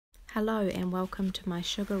Hello and welcome to my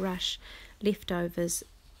Sugar Rush leftovers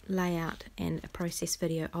layout and a process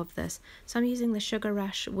video of this. So I'm using the Sugar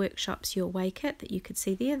Rush Workshops Your Way kit that you could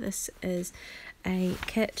see there. This is a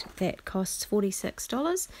kit that costs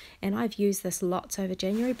 $46 and I've used this lots over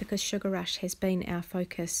January because Sugar Rush has been our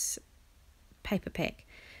focus paper pack.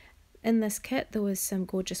 In this kit there was some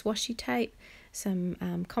gorgeous washi tape, some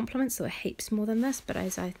complements. There were heaps more than this, but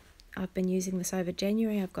as I've been using this over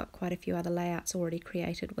January, I've got quite a few other layouts already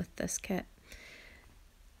created with this kit.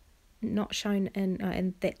 Not shown in,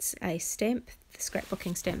 and that's a stamp, the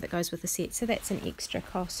scrapbooking stamp that goes with the set, so that's an extra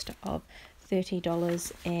cost of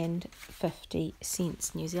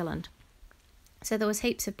 $30.50 New Zealand. So there was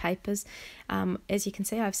heaps of papers. As you can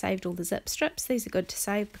see, I've saved all the zip strips. These are good to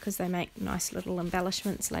save because they make nice little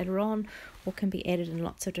embellishments later on, or can be added in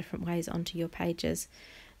lots of different ways onto your pages.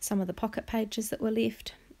 Some of the pocket pages that were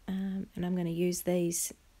left, and I'm going to use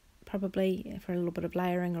these probably for a little bit of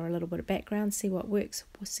layering or a little bit of background, see what works,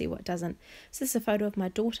 we'll see what doesn't. So this is a photo of my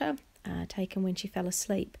daughter taken when she fell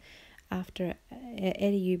asleep after at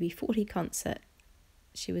a UB40 concert.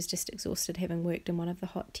 She was just exhausted having worked in one of the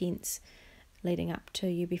hot tents leading up to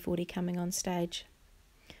UB40 coming on stage.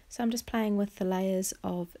 So I'm just playing with the layers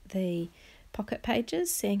of the pocket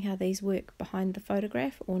pages, seeing how these work behind the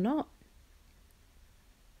photograph or not,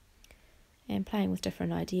 and playing with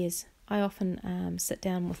different ideas. I often sit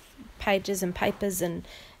down with pages and papers and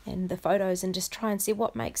the photos and just try and see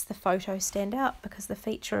what makes the photo stand out, because the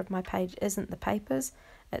feature of my page isn't the papers,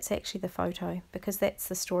 it's actually the photo, because that's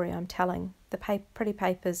the story I'm telling. The pretty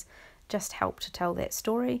papers just help to tell that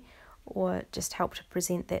story or just help to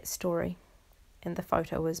present that story, and the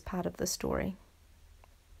photo is part of the story.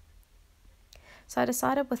 So I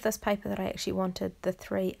decided with this paper that I actually wanted the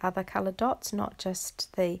 3 other coloured dots, not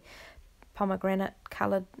just the pomegranate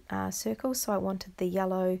coloured circles. So I wanted the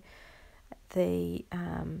yellow, the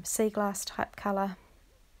sea glass type colour,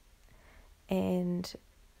 and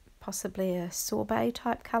possibly a sorbet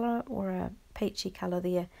type colour or a peachy colour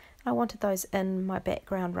there. I wanted those in my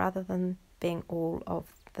background rather than being all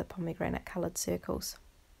of the pomegranate coloured circles.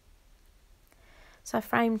 So I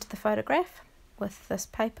framed the photograph with this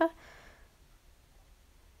paper.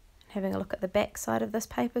 Having a look at the back side of this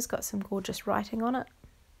paper, it's got some gorgeous writing on it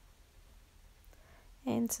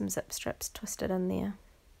and some zip strips twisted in there.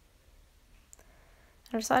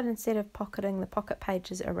 I decided instead of pocketing the pocket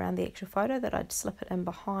pages around the actual photo that I'd slip it in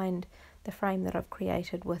behind the frame that I've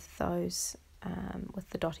created with those, with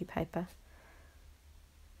the dotty paper.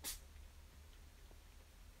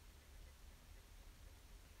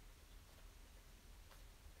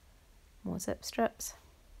 More zip strips.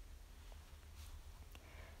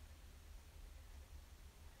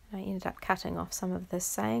 I ended up cutting off some of this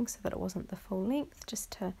saying so that it wasn't the full length,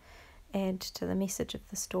 just to add to the message of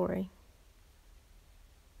the story.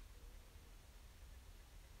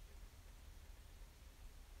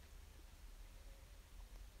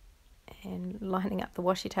 And lining up the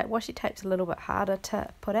washi tape. Washi tape's a little bit harder to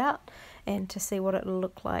put out and to see what it'll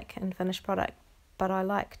look like in finished product, but I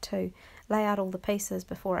like to lay out all the pieces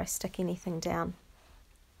before I stick anything down.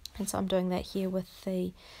 And so I'm doing that here with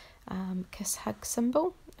the kiss hug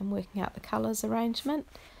symbol and working out the colours arrangement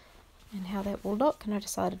and how that will look, and I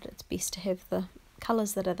decided it's best to have the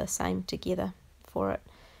colours that are the same together for it,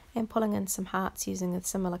 and pulling in some hearts using a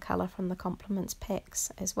similar colour from the complements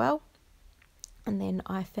packs as well. And then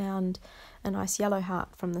I found a nice yellow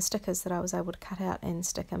heart from the stickers that I was able to cut out and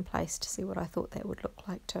stick in place to see what I thought that would look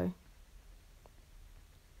like too.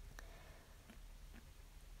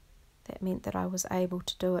 That meant that I was able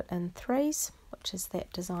to do it in 3s, which is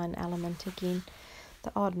that design element again,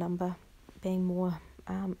 the odd number being more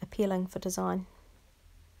appealing for design.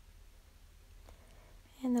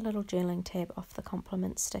 And the little journaling tab off the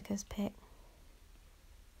complement stickers pack.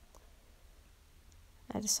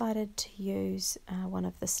 I decided to use one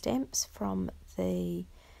of the stamps from the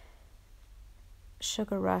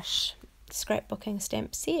Sugar Rush scrapbooking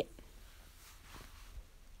stamp set.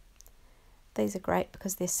 These are great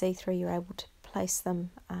because they're see-through. You're able to place them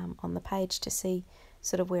on the page to see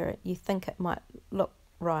sort of where you think it might look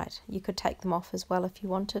right. You could take them off as well if you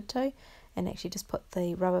wanted to, and actually just put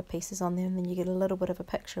the rubber pieces on there, and then you get a little bit of a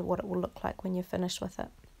picture of what it will look like when you're finished with it.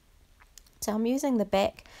 So I'm using the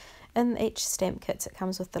back. In each stamp kit it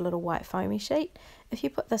comes with the little white foamy sheet. If you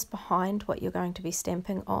put this behind what you're going to be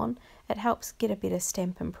stamping on, it helps get a better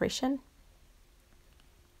stamp impression,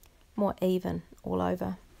 more even all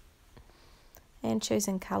over. And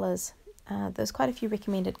choosing colours. There's quite a few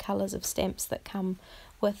recommended colours of stamps that come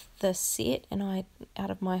with this set, and out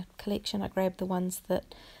of my collection I grabbed the ones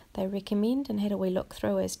that they recommend and had a wee look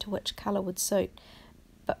through as to which colour would suit.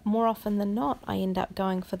 but more often than not I end up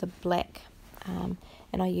going for the black, and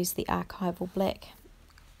I use the archival black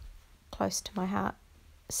Close to My Heart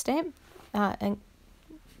stamp,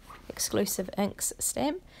 Exclusive Inks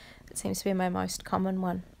stamp. It seems to be my most common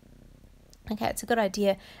one. Okay, it's a good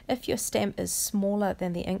idea, if your stamp is smaller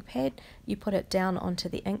than the ink pad, you put it down onto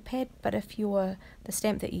the ink pad, but if the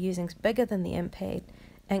stamp that you're using is bigger than the ink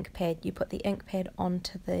pad, you put the ink pad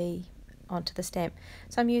onto the stamp.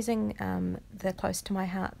 So I'm using the Close to My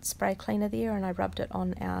Heart spray cleaner there, and I rubbed it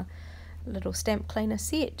on our little stamp cleaner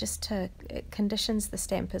set just to, it conditions the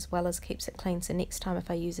stamp as well as keeps it clean, so next time if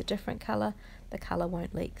I use a different colour, the colour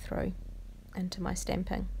won't leak through into my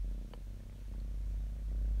stamping.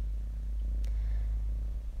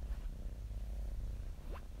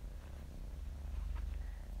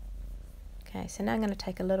 Okay, so now I'm going to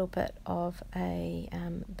take a little bit of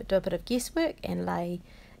do a bit of guesswork and lay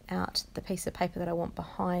out the piece of paper that I want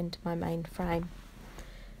behind my main frame.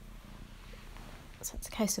 So it's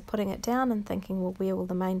a case of putting it down and thinking, well, where will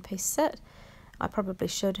the main piece sit? I probably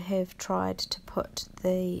should have tried to put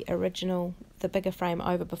the bigger frame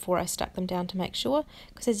over before I stuck them down to make sure,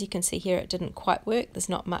 because as you can see here it didn't quite work, there's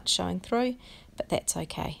not much showing through, but that's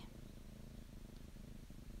okay.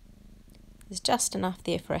 There's just enough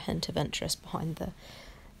there for a hint of interest behind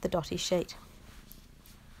the dotty sheet.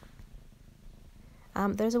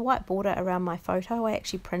 There's a white border around my photo. I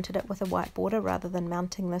actually printed it with a white border rather than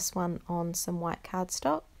mounting this one on some white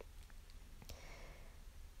cardstock.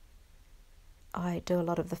 I do a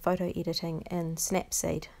lot of the photo editing in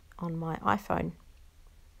Snapseed on my iPhone.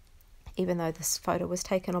 Even though this photo was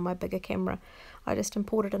taken on my bigger camera, I just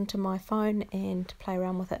import it into my phone and play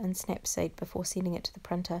around with it in Snapseed before sending it to the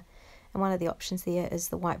printer. And one of the options there is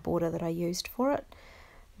the white border that I used for it.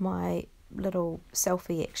 My little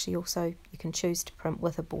selfie actually also, you can choose to print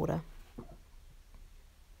with a border.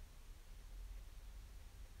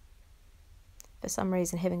 For some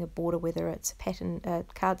reason having a border, whether it's a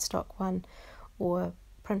cardstock one or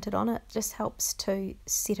printed on it, just helps to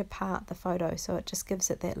set apart the photo, so it just gives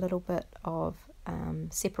it that little bit of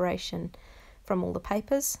separation from all the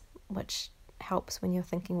papers, which helps when you're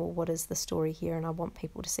thinking, well, what is the story here, and I want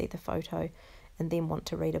people to see the photo and then want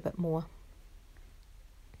to read a bit more.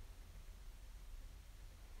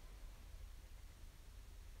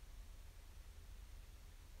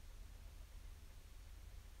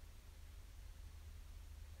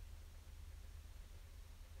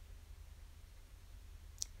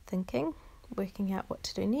 Thinking, working out what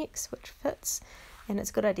to do next, which fits, and it's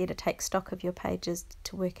a good idea to take stock of your pages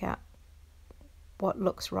to work out what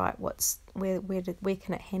looks right, where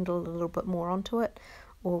can it handle a little bit more onto it,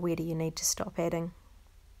 or where do you need to stop adding.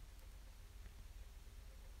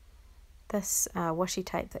 This washi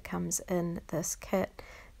tape that comes in this kit,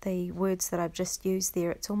 the words that I've just used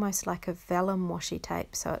there, it's almost like a vellum washi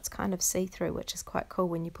tape, so it's kind of see-through, which is quite cool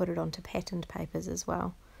when you put it onto patterned papers as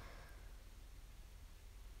well.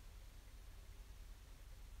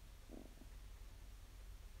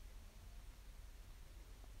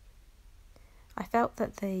 I felt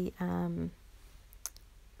that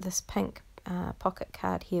this pink pocket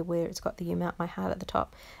card here, where it's got the You Melt My Heart at the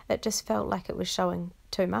top, it just felt like it was showing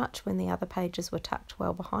too much when the other pages were tucked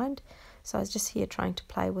well behind. So I was just here trying to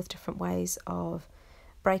play with different ways of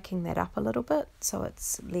breaking that up a little bit so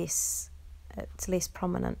it's less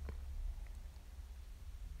prominent.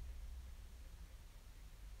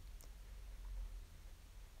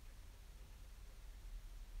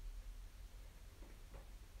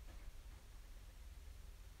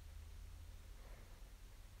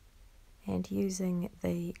 And using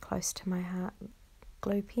the Close to My Heart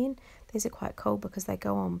glue pen, these are quite cool because they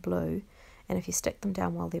go on blue, and if you stick them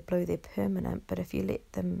down while they're blue, they're permanent, but if you let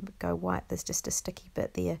them go white, there's just a sticky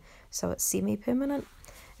bit there, so it's semi-permanent.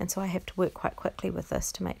 And so I have to work quite quickly with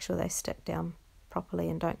this to make sure they stick down properly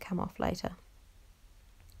and don't come off later.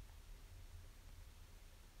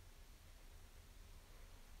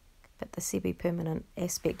 But the semi-permanent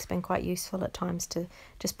aspect's been quite useful at times to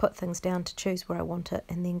just put things down to choose where I want it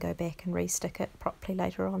and then go back and re-stick it properly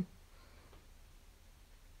later on.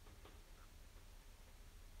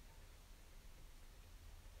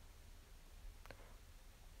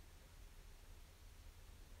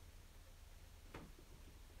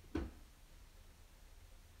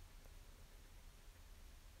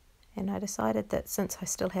 And I decided that since I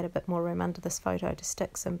still had a bit more room under this photo to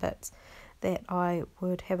stick some bits, that I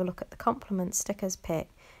would have a look at the complement stickers pack,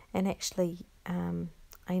 and actually I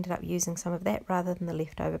ended up using some of that rather than the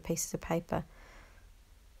leftover pieces of paper.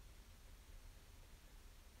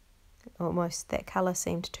 Almost that colour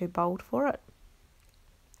seemed too bold for it.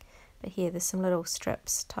 But here there's some little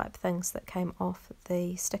strips type things that came off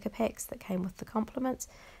the sticker packs that came with the compliments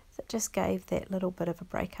that just gave that little bit of a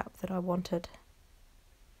breakup that I wanted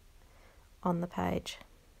on the page.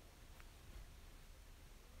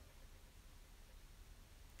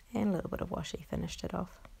 And a little bit of washi finished it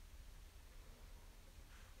off.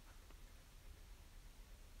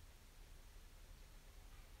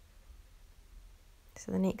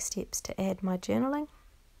 So the next step's to add my journaling.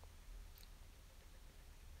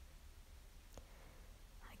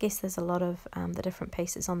 I guess there's a lot of the different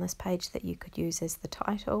pieces on this page that you could use as the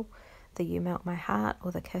title, the You Melt My Heart,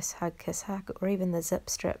 or the Kiss Hug, or even the zip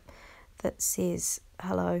strip that says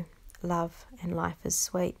hello, love, and life is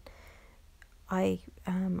sweet. I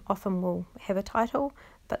often will have a title,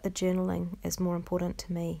 but the journaling is more important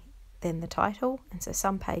to me than the title, and so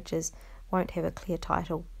some pages won't have a clear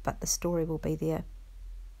title, but the story will be there.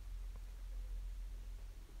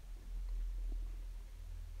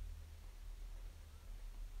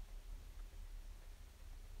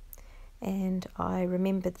 And I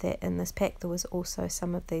remembered that in this pack there was also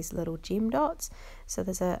some of these little gem dots. So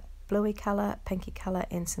there's a bluey colour, pinky colour,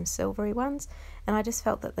 and some silvery ones. And I just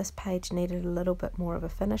felt that this page needed a little bit more of a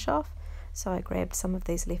finish off. So I grabbed some of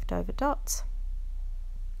these leftover dots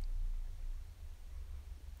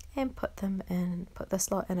and put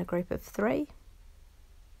this lot in a group of 3.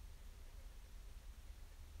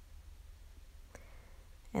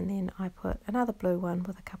 And then I put another blue one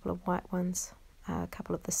with a couple of white ones, a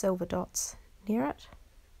couple of the silver dots near it.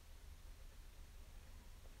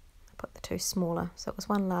 I put the 2 smaller, so it was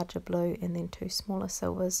 1 larger blue and then 2 smaller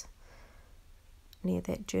silvers near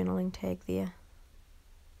that journaling tag there.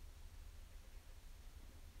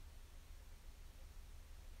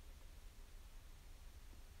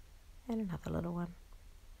 And another little one.